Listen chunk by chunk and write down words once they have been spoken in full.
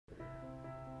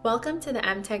Welcome to the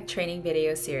MTech training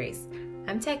video series.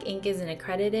 MTech Inc. is an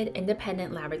accredited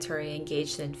independent laboratory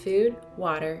engaged in food,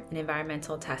 water, and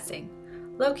environmental testing.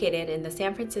 Located in the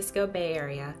San Francisco Bay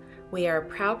Area, we are a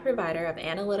proud provider of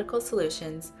analytical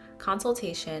solutions,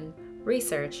 consultation,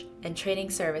 research, and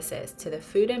training services to the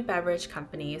food and beverage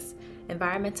companies,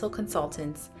 environmental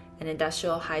consultants, and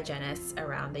industrial hygienists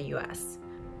around the U.S.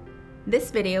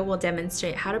 This video will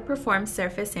demonstrate how to perform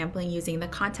surface sampling using the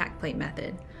contact plate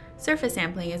method. Surface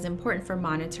sampling is important for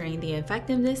monitoring the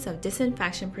effectiveness of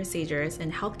disinfection procedures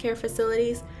in healthcare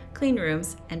facilities, clean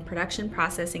rooms, and production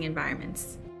processing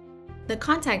environments. The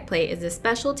contact plate is a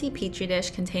specialty petri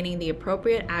dish containing the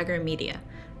appropriate agar media.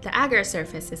 The agar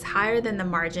surface is higher than the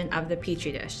margin of the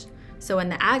petri dish, so when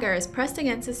the agar is pressed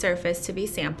against the surface to be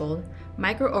sampled,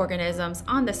 microorganisms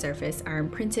on the surface are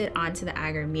imprinted onto the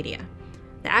agar media.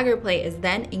 The agar plate is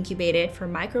then incubated for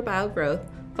microbial growth,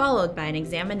 followed by an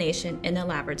examination in a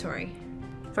laboratory.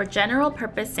 For general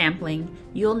purpose sampling,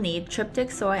 you'll need tryptic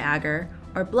soy agar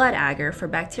or blood agar for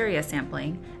bacteria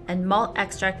sampling and malt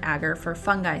extract agar for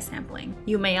fungi sampling.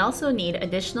 You may also need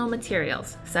additional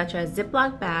materials such as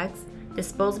Ziploc bags,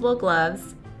 disposable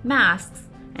gloves, masks,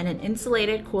 and an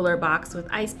insulated cooler box with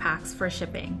ice packs for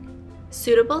shipping.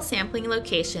 Suitable sampling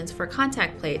locations for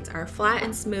contact plates are flat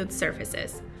and smooth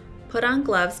surfaces. Put on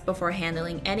gloves before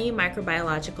handling any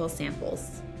microbiological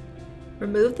samples.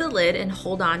 Remove the lid and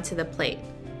hold on to the plate.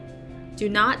 Do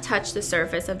not touch the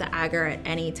surface of the agar at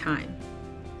any time.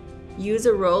 Use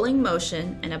a rolling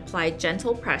motion and apply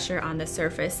gentle pressure on the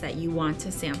surface that you want to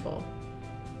sample.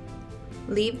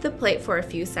 Leave the plate for a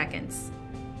few seconds.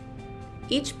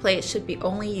 Each plate should be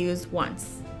only used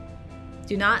once.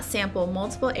 Do not sample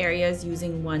multiple areas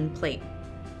using one plate.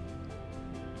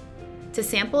 To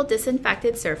sample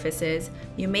disinfected surfaces,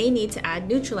 you may need to add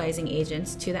neutralizing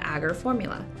agents to the agar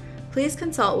formula. Please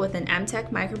consult with an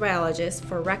MTech microbiologist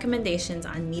for recommendations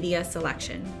on media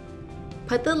selection.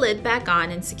 Put the lid back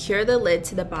on and secure the lid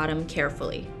to the bottom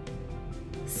carefully.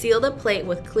 Seal the plate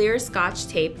with clear Scotch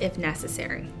tape if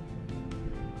necessary.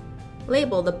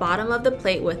 Label the bottom of the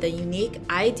plate with a unique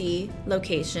ID,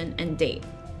 location, and date.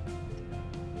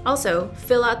 Also,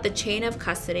 fill out the chain of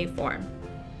custody form.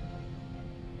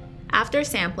 After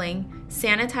sampling,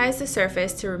 sanitize the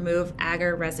surface to remove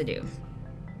agar residue.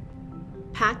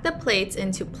 Pack the plates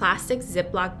into plastic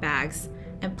Ziploc bags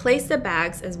and place the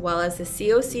bags as well as the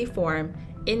COC form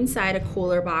inside a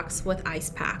cooler box with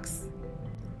ice packs.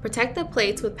 Protect the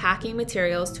plates with packing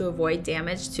materials to avoid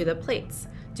damage to the plates.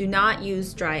 Do not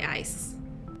use dry ice.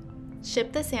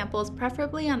 Ship the samples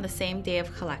preferably on the same day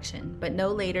of collection, but no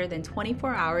later than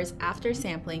 24 hours after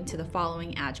sampling to the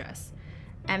following address: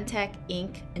 MTech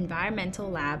Inc. Environmental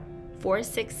Lab,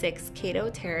 466 Cato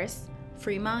Terrace,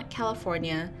 Fremont,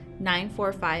 California,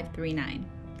 94539.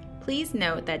 Please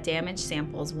note that damaged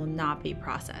samples will not be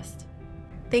processed.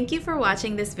 Thank you for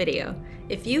watching this video.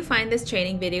 If you find this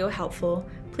training video helpful,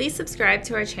 please subscribe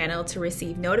to our channel to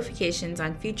receive notifications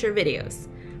on future videos.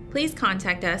 Please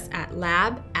contact us at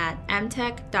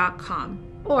lab@mtech.com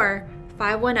or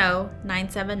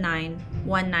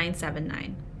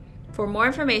 510-979-1979. For more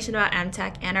information about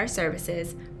MTech and our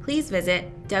services, please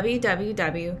visit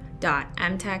www.mtech.com.